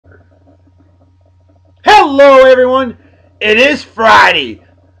Hello everyone, it is Friday,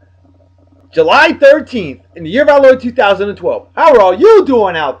 July 13th, in the year of our Lord 2012. How are all you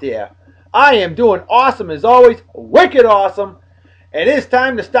doing out there? I am doing awesome as always, wicked awesome, and it's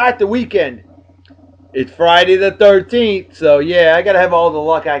time to start the weekend. It's Friday the 13th, so yeah, I gotta have all the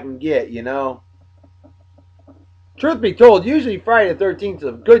luck I can get, you know. Truth be told, usually Friday the 13th is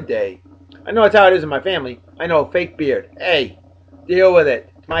a good day. I know it's how it is in my family. I know a fake beard. Hey, deal with it.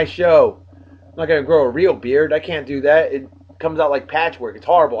 It's my show. I'm not going to grow a real beard. I can't do that. It comes out like patchwork. It's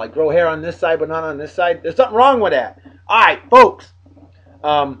horrible. I grow hair on this side, but not on this side. There's something wrong with that. All right, folks.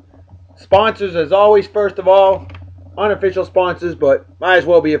 Sponsors, as always, first of all. Unofficial sponsors, but might as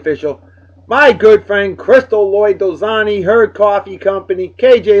well be official. My good friend, Crystal Lloyd Dozani, Herd Coffee Company,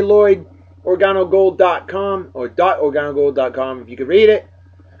 KJ Lloyd, OrganoGold.com, or .organogold.com if you can read it.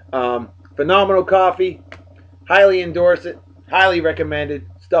 Phenomenal coffee. Highly endorse it. Highly recommended.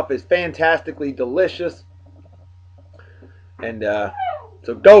 Stuff is fantastically delicious. And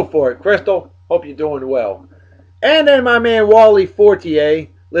so go for it, Crystal. Hope you're doing well. And then my man Wally Fortier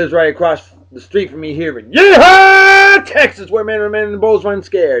lives right across the street from me here in Yeehaw, Texas, where men and the bulls run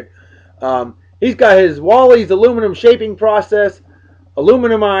scared. He's got his Wally's aluminum shaping process,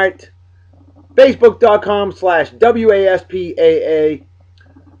 aluminum art, Facebook.com/WASPAA.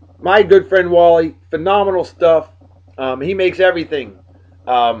 My good friend Wally, phenomenal stuff. He makes everything.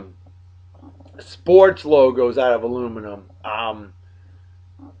 Sports logos out of aluminum.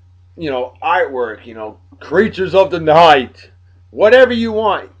 Artwork, creatures of the night. Whatever you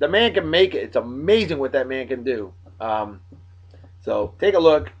want. The man can make it. It's amazing what that man can do. So take a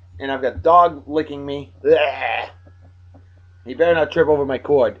look. And I've got dog licking me. Blech. He better not trip over my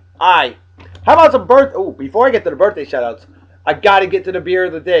cord. Alright. How about some before I get to the birthday shoutouts, I gotta get to the beer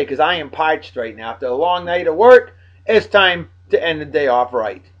of the day because I am parched right now. After a long night of work, it's time to end the day off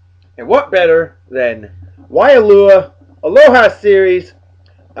right. And what better than Wailua Aloha Series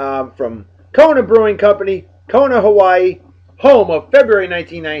from Kona Brewing Company, Kona, Hawaii, home of February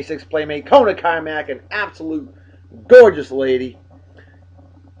 1996 Playmate Kona Carmack, an absolute gorgeous lady.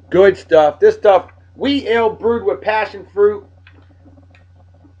 Good stuff. This stuff, wheat ale brewed with passion fruit.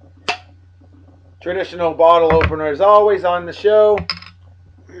 Traditional bottle opener is always on the show.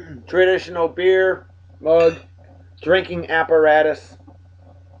 Traditional beer mug. Drinking apparatus.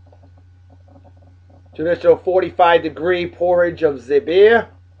 Traditional 45-degree porridge of the beer.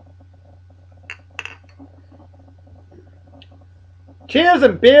 Cheers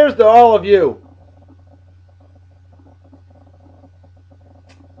and beers to all of you.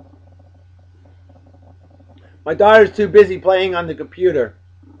 My daughter's too busy playing on the computer.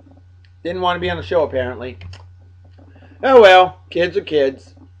 Didn't want to be on the show apparently. Oh well, kids are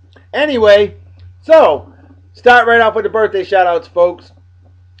kids. Anyway, so start right off with the birthday shoutouts, folks.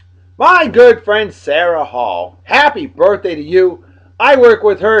 My good friend Sara Hall. Happy birthday to you. I work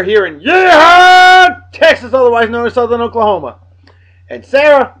with her here in Yeehaw, Texas, otherwise known as Southern Oklahoma. And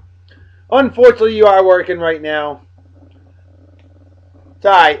Sara, unfortunately you are working right now. It's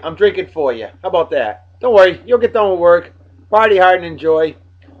alright, I'm drinking for you. How about that? Don't worry, you'll get done with work. Party hard and enjoy.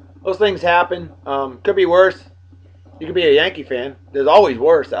 Those things happen. Could be worse. You could be a Yankee fan. There's always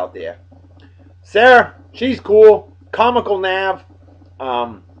worse out there. Sara, she's cool. Comical nav.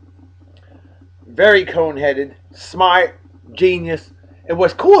 Very cone-headed. Smart. Genius. And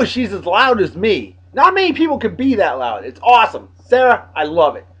what's cool is she's as loud as me. Not many people can be that loud. It's awesome. Sara, I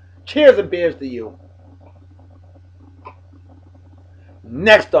love it. Cheers and beers to you.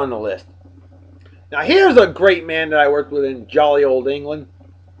 Next on the list. Now here's a great man that I worked with in jolly old England.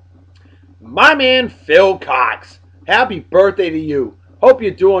 My man Phil Cox. Happy birthday to you. Hope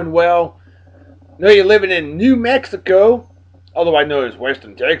you're doing well. I know you're living in New Mexico, otherwise known as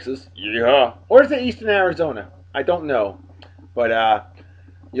Western Texas. Yeah. Or is it Eastern Arizona? I don't know. But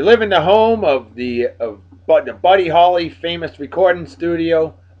you live in the home of the Buddy Holly famous recording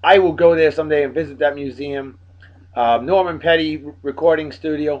studio. I will go there someday and visit that museum. Norman Petty recording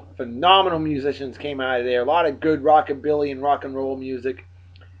studio. Phenomenal musicians came out of there. A lot of good rockabilly and rock and roll music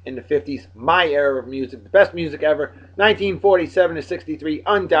in the 50s. My era of music. The best music ever. 1947 to 63,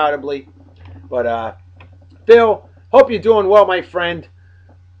 undoubtedly. But Phil, hope you're doing well, my friend.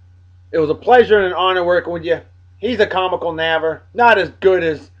 It was a pleasure and an honor working with you. He's a comical naver. Not as good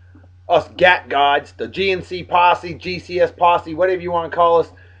as us GAC gods. The GNC posse, GCS posse, whatever you want to call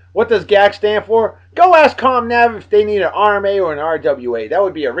us. What does GAC stand for? Go ask ComNav if they need an RMA or an RWA. That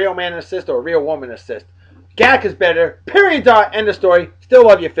would be a real man assist or a real woman assist. GAC is better. Period. End of story. Still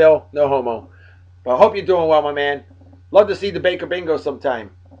love you, Phil. No homo. But I hope you're doing well, my man. Love to see the Baker Bingo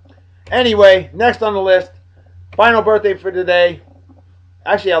sometime. Anyway, next on the list. Final birthday for today.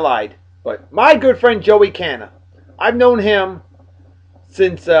 Actually, I lied. But my good friend Joey Canna, I've known him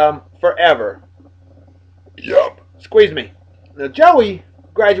since forever. Yup. Squeeze me. Now Joey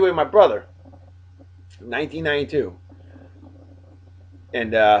graduated with my brother in 1992.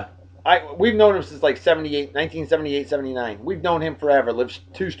 And we've known him since like 1978, 79. We've known him forever. Lives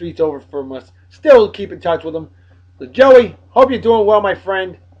 2 streets over from us. Still keep in touch with him. So Joey, hope you're doing well, my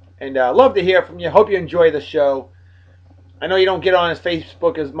friend. And love to hear from you. Hope you enjoy the show. I know you don't get on his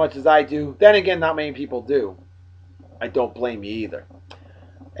Facebook as much as I do. Then again, not many people do. I don't blame you either.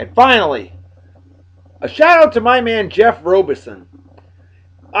 And finally, a shout out to my man Jeff Robeson.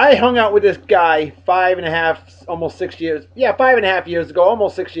 I hung out with this guy 5.5, almost 6 years. Yeah, 5.5 years ago,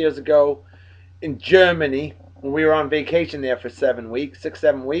 almost 6 years ago, in Germany. When we were on vacation there for 7 weeks, 6,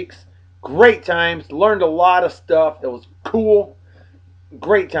 7 weeks. Great times. Learned a lot of stuff. It was cool.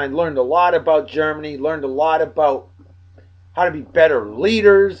 Great time. Learned a lot about Germany. Learned a lot about how to be better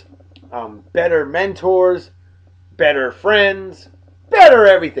leaders, better mentors, better friends, better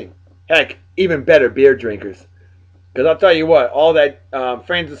everything. Heck, even better beer drinkers. Because I'll tell you what, all that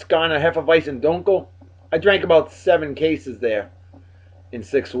Franziskaner Hefeweizen Dunkel, I drank about 7 cases there in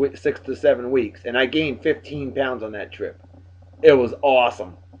 6 to 7 weeks. And I gained 15 pounds on that trip. It was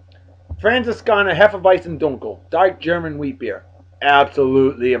awesome. Franziskaner Hefeweizen Dunkel, dark German wheat beer.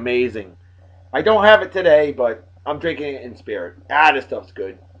 Absolutely amazing. I don't have it today, but I'm drinking it in spirit. This stuff's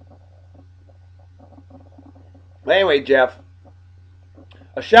good. But anyway, Jeff,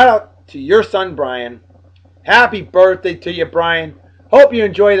 a shout out to your son, Brian. Happy birthday to you, Brian. Hope you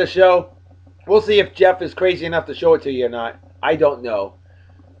enjoy the show. We'll see if Jeff is crazy enough to show it to you or not. I don't know.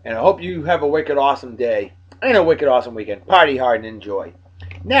 And I hope you have a wicked awesome day and a wicked awesome weekend. Party hard and enjoy.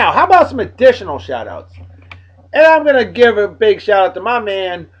 Now, how about some additional shout outs? And I'm going to give a big shout out to my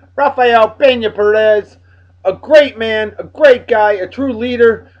man, Rafael Peña Perez. A great man, a great guy, a true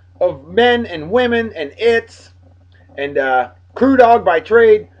leader of men and women and its. And crew dog by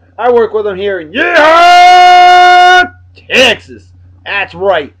trade. I work with him here in Texas. That's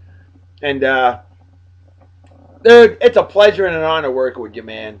right. And, dude, it's a pleasure and an honor working with you,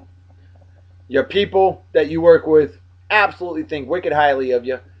 man. Your people that you work with absolutely think wicked highly of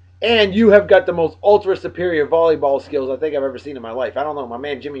you. And you have got the most ultra superior volleyball skills I think I've ever seen in my life. I don't know. My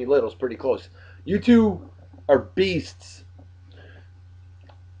man Jimmy Little's pretty close. You two are beasts.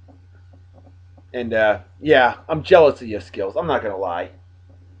 And, yeah, I'm jealous of your skills. I'm not going to lie.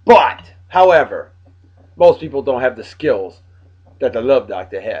 But, however, most people don't have the skills that the Love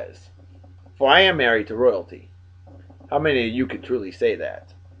Doctor has. For I am married to royalty. How many of you could truly say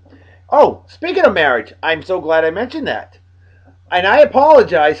that? Oh, speaking of marriage, I'm so glad I mentioned that. And I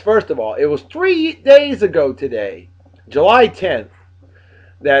apologize, first of all. It was 3 days ago today, July 10th,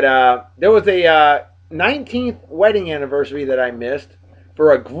 that there was a 19th wedding anniversary that I missed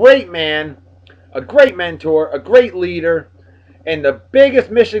for a great man, a great mentor, a great leader, and the biggest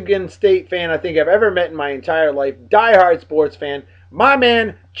Michigan State fan I think I've ever met in my entire life, diehard sports fan, my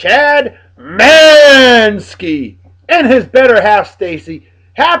man Chad Mansky and his better half Stacey.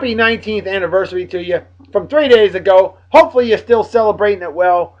 Happy 19th anniversary to you from 3 days ago. Hopefully you're still celebrating it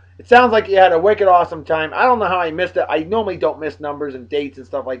well. It sounds like you had a wicked awesome time. I don't know how I missed it. I normally don't miss numbers and dates and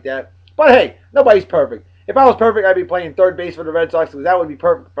stuff like that. But hey, nobody's perfect. If I was perfect, I'd be playing third base for the Red Sox because that would be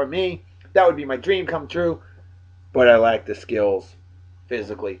perfect for me. That would be my dream come true. But I lack the skills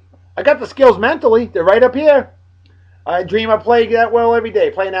physically. I got the skills mentally. They're right up here. I dream I play that well every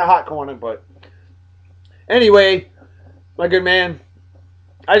day, playing that hot corner. But anyway, my good man,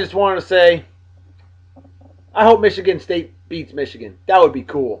 I just wanted to say, I hope Michigan State beats Michigan. That would be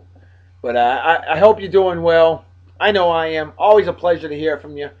cool. But I hope you're doing well. I know I am. Always a pleasure to hear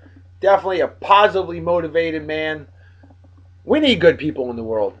from you. Definitely a positively motivated man. We need good people in the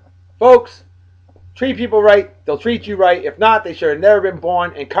world. Folks, treat people right. They'll treat you right. If not, they should have never been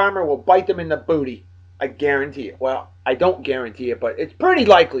born, and karma will bite them in the booty. I guarantee it. Well, I don't guarantee it, but it's pretty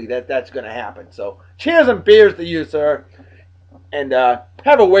likely that that's going to happen. So, cheers and beers to you, sir. And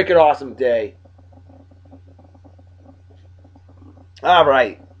have a wicked awesome day. All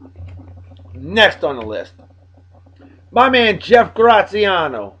right. Next on the list, my man Jeff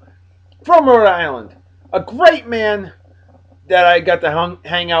Graziano from Rhode Island. A great man that I got to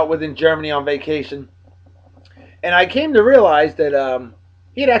hang out with in Germany on vacation. And I came to realize that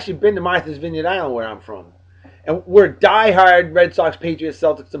he had actually been to Martha's Vineyard Island, where I'm from. And we're diehard Red Sox, Patriots,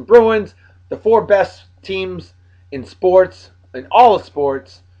 Celtics, and Bruins. The 4 best teams in sports, in all of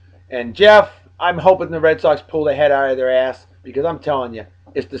sports. And Jeff, I'm hoping the Red Sox pull their head out of their ass, because I'm telling you,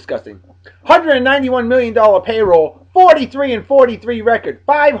 it's disgusting. $191 million payroll, 43-43 record,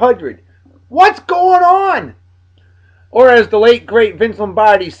 500. What's going on? Or as the late, great Vince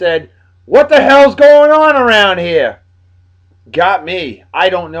Lombardi said, What the hell's going on around here? Got me. I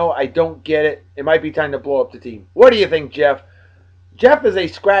don't know. I don't get it. It might be time to blow up the team. What do you think, Jeff? Jeff is a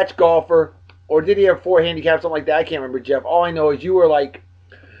scratch golfer, or did he have 4 handicaps, something like that? I can't remember, Jeff. All I know is you're like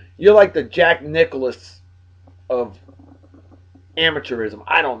the Jack Nicklaus of amateurism.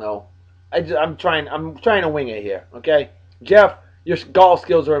 I don't know. I'm trying to wing it here. Okay, Jeff, your golf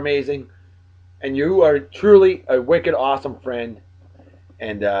skills are amazing, and you are truly a wicked awesome friend.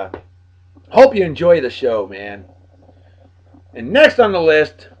 And hope you enjoy the show, man. And next on the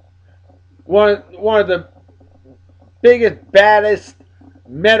list, one of the biggest, baddest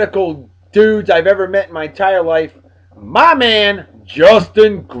medical dudes I've ever met in my entire life, my man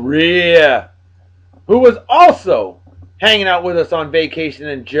Justin Greer, who was also hanging out with us on vacation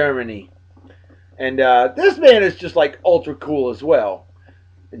in Germany. And this man is just like ultra cool as well.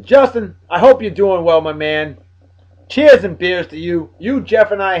 And Justin, I hope you're doing well, my man. Cheers and beers to you. You,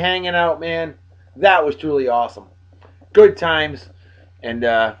 Jeff, and I hanging out, man. That was truly awesome. Good times and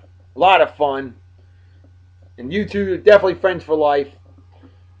a lot of fun. And you two are definitely friends for life.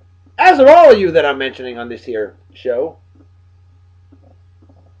 As are all of you that I'm mentioning on this here show.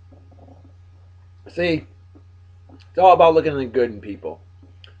 See, it's all about looking at the good in people.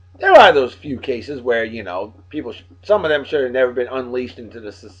 There are those few cases where, you know, people, some of them should have never been unleashed into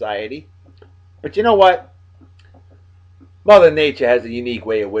the society. But you know what? Mother Nature has a unique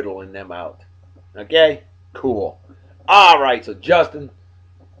way of whittling them out. Okay? Cool. Alright, so Justin,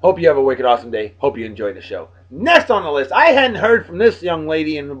 hope you have a wicked awesome day. Hope you enjoy the show. Next on the list, I hadn't heard from this young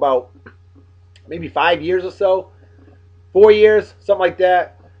lady in about maybe 5 years or so. 4 years, something like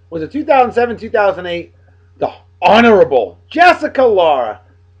that. Was it 2007, 2008? The Honorable Jessica Lara.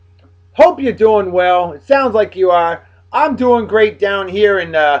 Hope you're doing well. It sounds like you are. I'm doing great down here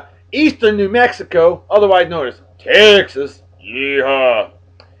in eastern New Mexico, otherwise known as Texas. Yeehaw.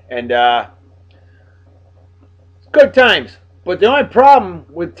 And good times. But the only problem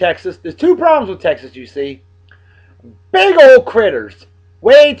with Texas, there's 2 problems with Texas, you see. Big old critters.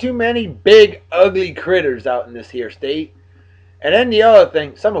 Way too many big, ugly critters out in this here state. And then the other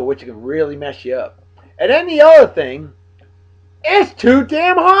thing, some of which can really mess you up. And then the other thing, it's too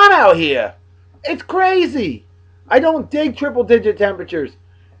damn hot out here. It's crazy. I don't dig triple-digit temperatures.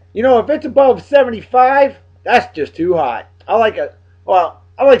 You know, if it's above 75, that's just too hot. I like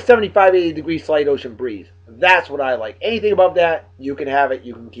 75, 80 degrees slight ocean breeze. That's what I like. Anything above that, you can have it,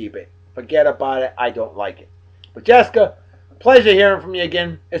 you can keep it. Forget about it, I don't like it. But Jessica, pleasure hearing from you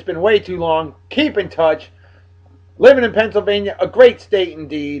again. It's been way too long. Keep in touch. Living in Pennsylvania, a great state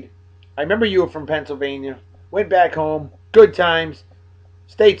indeed. I remember you were from Pennsylvania. Went back home. Good times.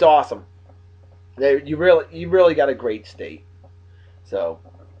 State's awesome. You really got a great state. So,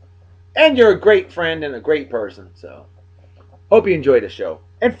 and you're a great friend and a great person. So, hope you enjoy the show.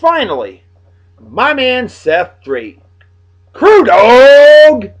 And finally, my man Seth Drake, Crew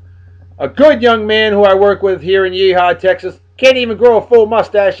Dog, a good young man who I work with here in Yeehaw, Texas. Can't even grow a full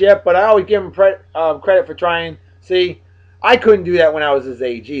mustache yet, but I always give him credit for trying. See, I couldn't do that when I was his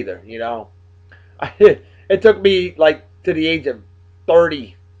age either, you know. It took me like to the age of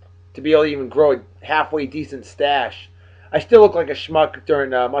 30 to be able to even grow a halfway decent stash. I still look like a schmuck during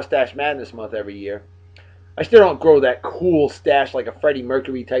Mustache Madness month every year. I still don't grow that cool stash like a Freddie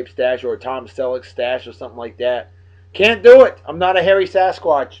Mercury type stash or a Tom Selleck stash or something like that. Can't do it. I'm not a hairy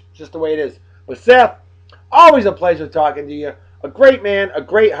Sasquatch. It's just the way it is. But Seth, always a pleasure talking to you. A great man, a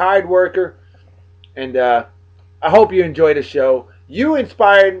great hard worker. And I hope you enjoy the show. You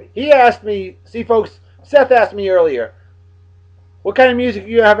inspired. He asked me, see folks, Seth asked me earlier, what kind of music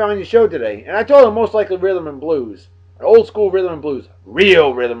do you have on your show today? And I told him most likely rhythm and blues. Old school rhythm and blues.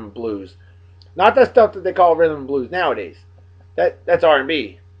 Real rhythm and blues. Not that stuff that they call rhythm and blues nowadays. That's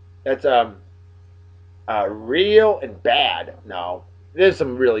R&B. That's real and bad. No, there's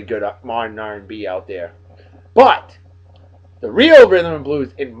some really good modern R&B out there. But the real rhythm and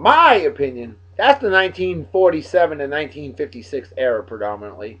blues, in my opinion, that's the 1947 to 1956 era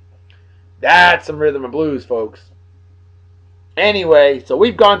predominantly. That's some rhythm and blues, folks. Anyway, so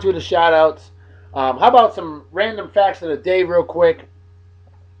we've gone through the shout-outs. How about some random facts of the day real quick?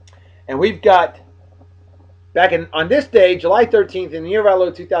 And we've got, on this day, July 13th, in the year of our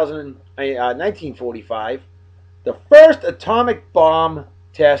Lord 1945, the first atomic bomb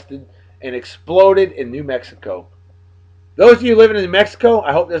tested and exploded in New Mexico. Those of you living in New Mexico,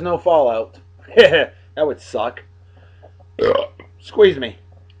 I hope there's no fallout. That would suck. Squeeze me.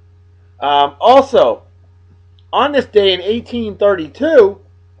 Also, on this day in 1832,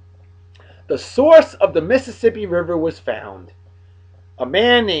 the source of the Mississippi River was found. A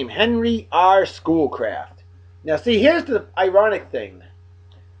man named Henry R. Schoolcraft. Now, see, here's the ironic thing.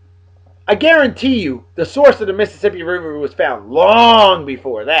 I guarantee you the source of the Mississippi River was found long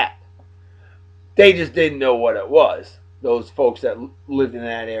before that. They just didn't know what it was. Those folks that lived in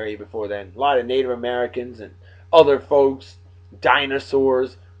that area before then. A lot of Native Americans and other folks,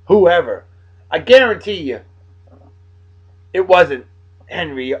 dinosaurs, whoever. I guarantee you it wasn't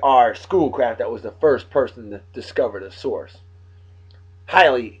Henry R. Schoolcraft that was the first person to discover the source.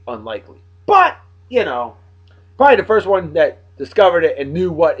 Highly unlikely. But, you know, probably the first one that discovered it and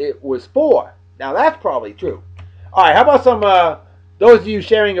knew what it was for. Now, that's probably true. All right, how about some, those of you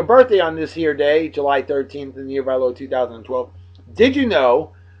sharing a birthday on this here day, July 13th in the year of our Lord 2012. Did you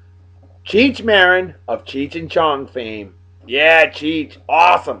know Cheech Marin of Cheech and Chong fame? Yeah, Cheech,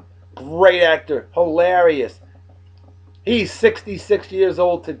 awesome. Great actor, hilarious. He's 66 years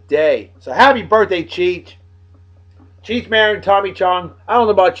old today. So happy birthday, Cheech. Cheech Marin, Tommy Chong. I don't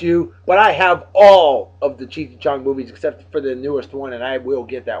know about you, but I have all of the Cheech and Chong movies except for the newest one, and I will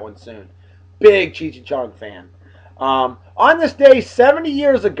get that one soon. Big Cheech and Chong fan. On this day, 70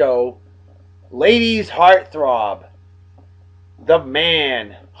 years ago, ladies' heartthrob, the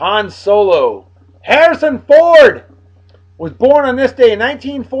man, Han Solo, Harrison Ford, was born on this day in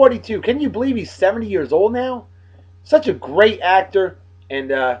 1942. Can you believe he's 70 years old now? Such a great actor, and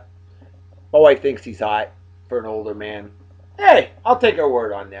my wife thinks he's hot for an older man. Hey, I'll take her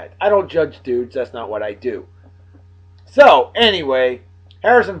word on that. I don't judge dudes. That's not what I do. So, anyway,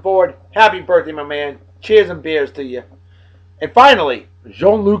 Harrison Ford, happy birthday, my man. Cheers and beers to you. And finally,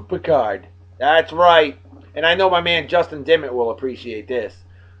 Jean-Luc Picard. That's right. And I know my man Justin Dimmitt will appreciate this.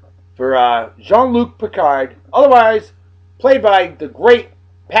 For Jean-Luc Picard, otherwise played by the great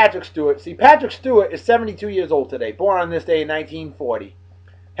Patrick Stewart. See, Patrick Stewart is 72 years old today, born on this day in 1940.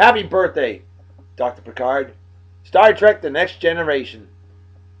 Happy birthday, Dr. Picard. Star Trek: The Next Generation.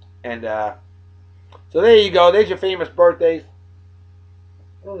 And so there you go. There's your famous birthdays.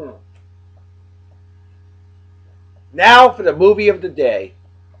 Now for the movie of the day.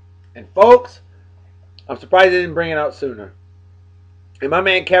 And folks, I'm surprised they didn't bring it out sooner. And my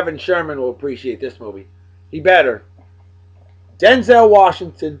man Kevin Sherman will appreciate this movie. He better. Denzel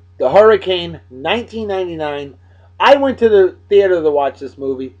Washington, The Hurricane, 1999. I went to the theater to watch this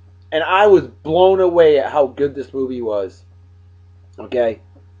movie, and I was blown away at how good this movie was. Okay?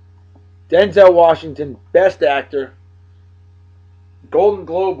 Denzel Washington, Best Actor, Golden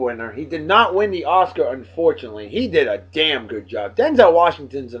Globe winner. He did not win the Oscar, unfortunately. He did a damn good job. Denzel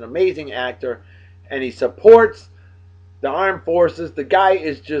Washington's an amazing actor, and he supports the armed forces. The guy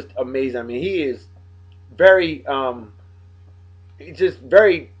is just amazing. I mean, he is very... he's just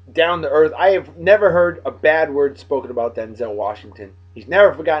very down to earth. I have never heard a bad word spoken about Denzel Washington. He's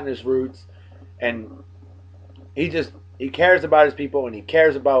never forgotten his roots, and he cares about his people, and he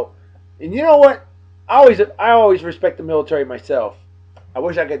cares about. And you know what? I always respect the military myself. I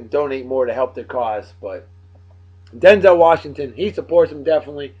wish I could donate more to help their cause, but Denzel Washington, he supports him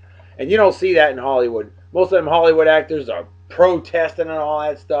definitely, and you don't see that in Hollywood. Most of them Hollywood actors are protesting and all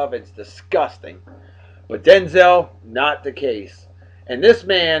that stuff. It's disgusting. But Denzel, not the case. And this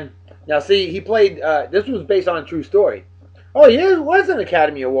man, now see, he played, this was based on a true story. Oh, he was an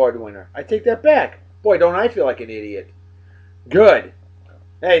Academy Award winner. I take that back. Boy, don't I feel like an idiot. Good.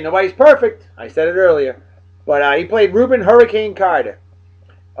 Hey, nobody's perfect. I said it earlier. But he played Reuben Hurricane Carter,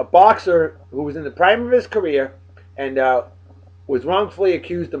 a boxer who was in the prime of his career and was wrongfully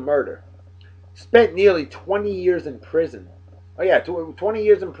accused of murder. Spent nearly 20 years in prison. Oh, yeah, 20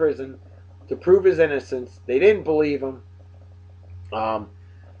 years in prison to prove his innocence. They didn't believe him.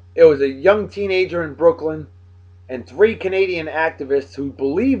 It was a young teenager in Brooklyn and 3 Canadian activists who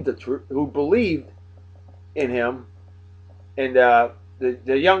believed in him. And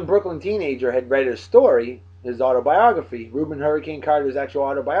the young Brooklyn teenager had read his story, his autobiography, Reuben Hurricane Carter's actual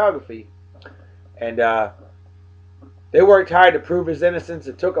autobiography. And they worked hard to prove his innocence.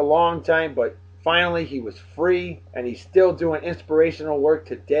 It took a long time, but finally he was free, and he's still doing inspirational work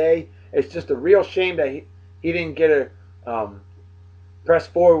today. It's just a real shame that he didn't get a press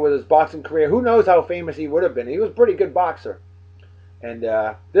forward with his boxing career. Who knows how famous he would have been. He was a pretty good boxer. And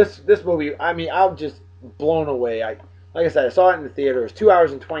this movie, I mean, I'm just blown away. Like I said, I saw it in the theater. It was 2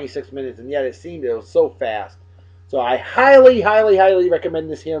 hours and 26 minutes, and yet it was so fast. So I highly, highly, highly recommend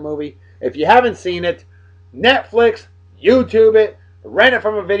this here movie. If you haven't seen it, Netflix, YouTube it, rent it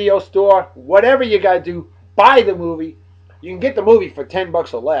from a video store, whatever you got to do, buy the movie. You can get the movie for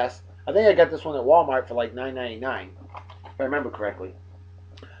 $10 or less. I think I got this one at Walmart for like $9.99, if I remember correctly.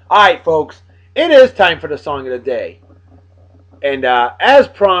 Alright, folks, it is time for the song of the day. And as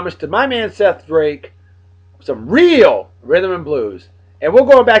promised to my man Seth Drake, some real rhythm and blues. And we're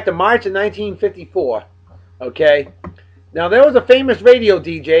going back to March of 1954, okay? Now, there was a famous radio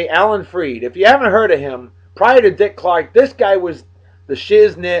DJ, Alan Freed. If you haven't heard of him, prior to Dick Clark, this guy was the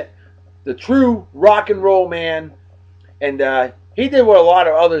shiznit, the true rock and roll man, and he did what a lot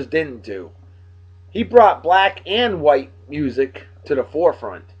of others didn't do. He brought black and white music to the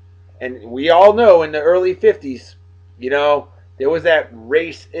forefront. And we all know in the early 50s, you know, there was that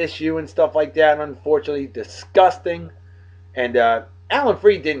race issue and stuff like that, unfortunately, disgusting. And Alan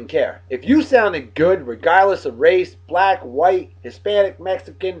Freed didn't care. If you sounded good, regardless of race, black, white, Hispanic,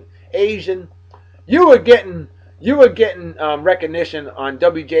 Mexican, Asian, you were getting recognition on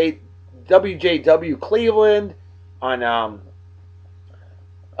WJW Cleveland, on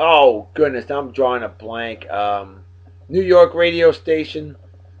oh goodness, I'm drawing a blank. New York radio station.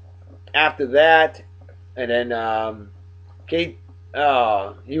 After that, and then he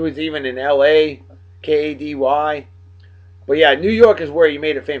was even in L.A. KADY. But yeah, New York is where he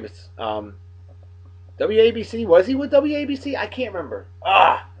made it famous. WABC, was he with WABC? I can't remember.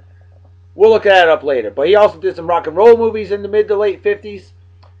 We'll look that up later. But he also did some rock and roll movies in the mid to late 50s.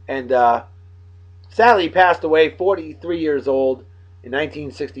 And sadly, he passed away 43 years old in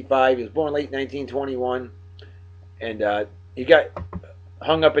 1965. He was born late 1921. And he got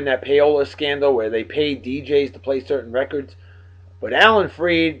hung up in that payola scandal where they paid DJs to play certain records. But Alan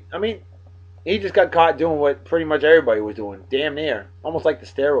Freed, I mean, he just got caught doing what pretty much everybody was doing. Damn near. Almost like the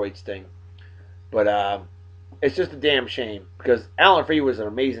steroids thing. But it's just a damn shame because Alan Freed was an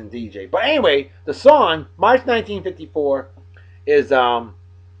amazing DJ. But anyway, the song, March 1954, is,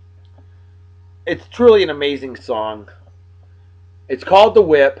 it's truly an amazing song. It's called The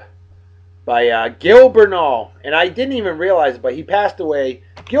Whip by Gil Bernal. And I didn't even realize it, but he passed away.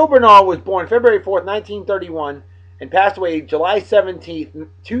 Gil Bernal was born February 4th, 1931. And passed away July 17th,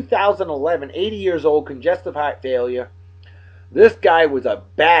 2011, 80 years old, congestive heart failure. This guy was a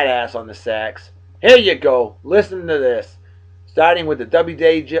badass on the sax. Here you go. Listen to this. Starting with the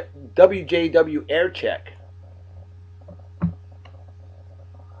WJW air check. Hello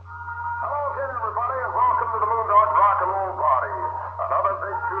again, everybody, and welcome to the Moondog Rock and Roll Party. Another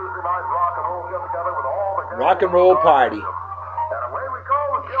big Tuesday night rock and roll get together with all the Rock and Roll Party. And away we go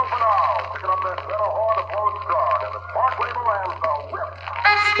with Gil Bernal, picking up that metal horn to blow strong, and the Spark label and the Whip.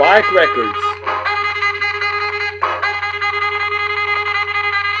 Spark Records.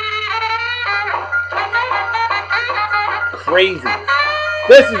 Crazy.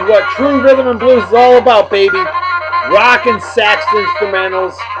 This is what true rhythm and blues is all about, baby. Rock and sax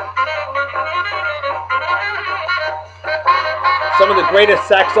instrumentals. Some of the greatest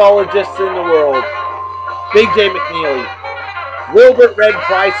saxologists in the world. Big J McNeely. Wilbert Red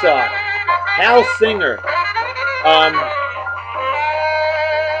Prysock. Hal Singer.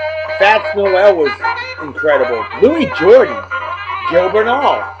 Fats Noel was incredible. Louis Jordan. Gil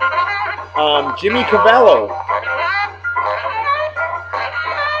Bernal. Jimmy Cavallo.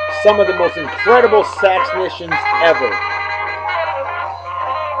 Some of the most incredible saxonicians ever.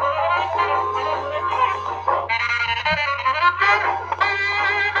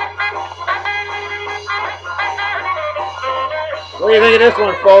 What do you think of this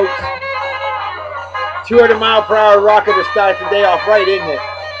one, folks? 200 mile per hour rocker to start the day off right, isn't it?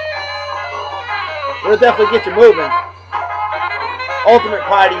 It'll definitely get you moving. Ultimate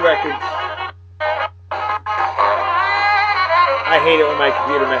Party record. I hate it when my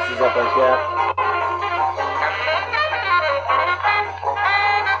computer messes up like that.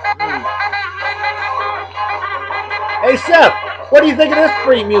 Hey Seth, what do you think of this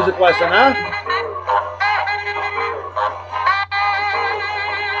free music lesson, huh?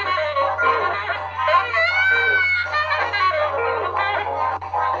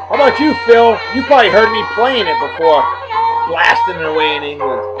 How about you, Phil? You probably heard me playing it before, blasting it away in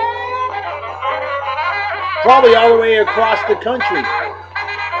England. Probably all the way across the country.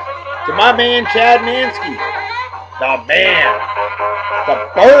 To my man, Chad Mansky. The man. The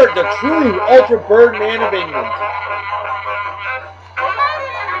bird, the true ultra bird man of England.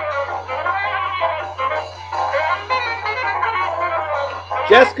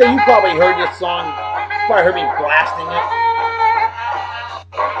 Jessica, you probably heard this song. You probably heard me blasting it.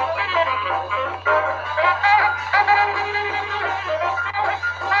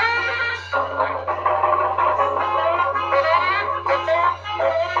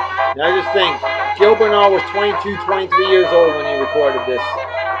 Now I just think, Gil Bernal was 22, 23 years old when he recorded this.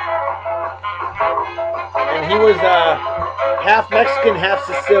 And he was half Mexican, half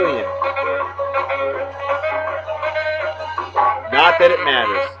Sicilian. Not that it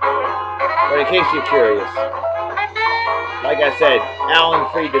matters. But in case you're curious. Like I said, Alan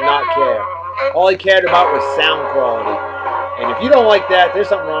Freed did not care. All he cared about was sound quality. And if you don't like that, there's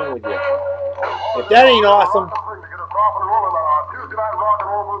something wrong with you. If that ain't awesome,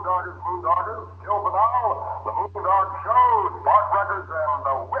 Moondoggers, Gil Bernal, the Moondog Show, Spark Records, and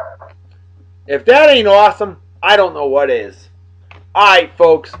the Whip. If that ain't awesome, I don't know what is. Alright,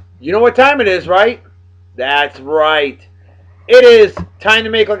 folks, you know what time it is, right? That's right. It is time to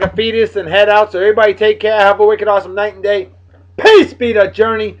make like a fetus and head out, so everybody take care, have a wicked awesome night and day. Peace be the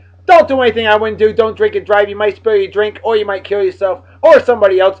journey. Don't do anything I wouldn't do. Don't drink and drive. You might spill your drink, or you might kill yourself, or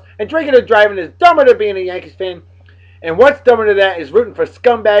somebody else. And drinking and driving is dumber than being a Yankees fan. And what's dumber than that is rooting for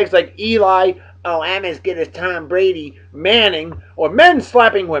scumbags like Eli, oh, I'm as good as Tom Brady, Manning, or men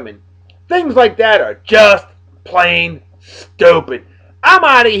slapping women. Things like that are just plain stupid. I'm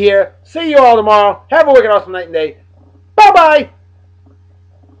out of here. See you all tomorrow. Have a wicked awesome night and day. Bye-bye.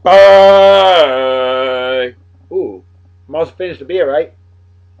 Bye. Ooh, I'm almost finished the beer, right?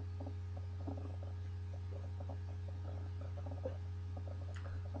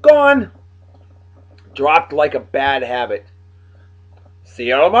 Gone. Dropped like a bad habit. See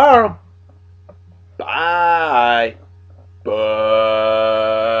you tomorrow. Bye.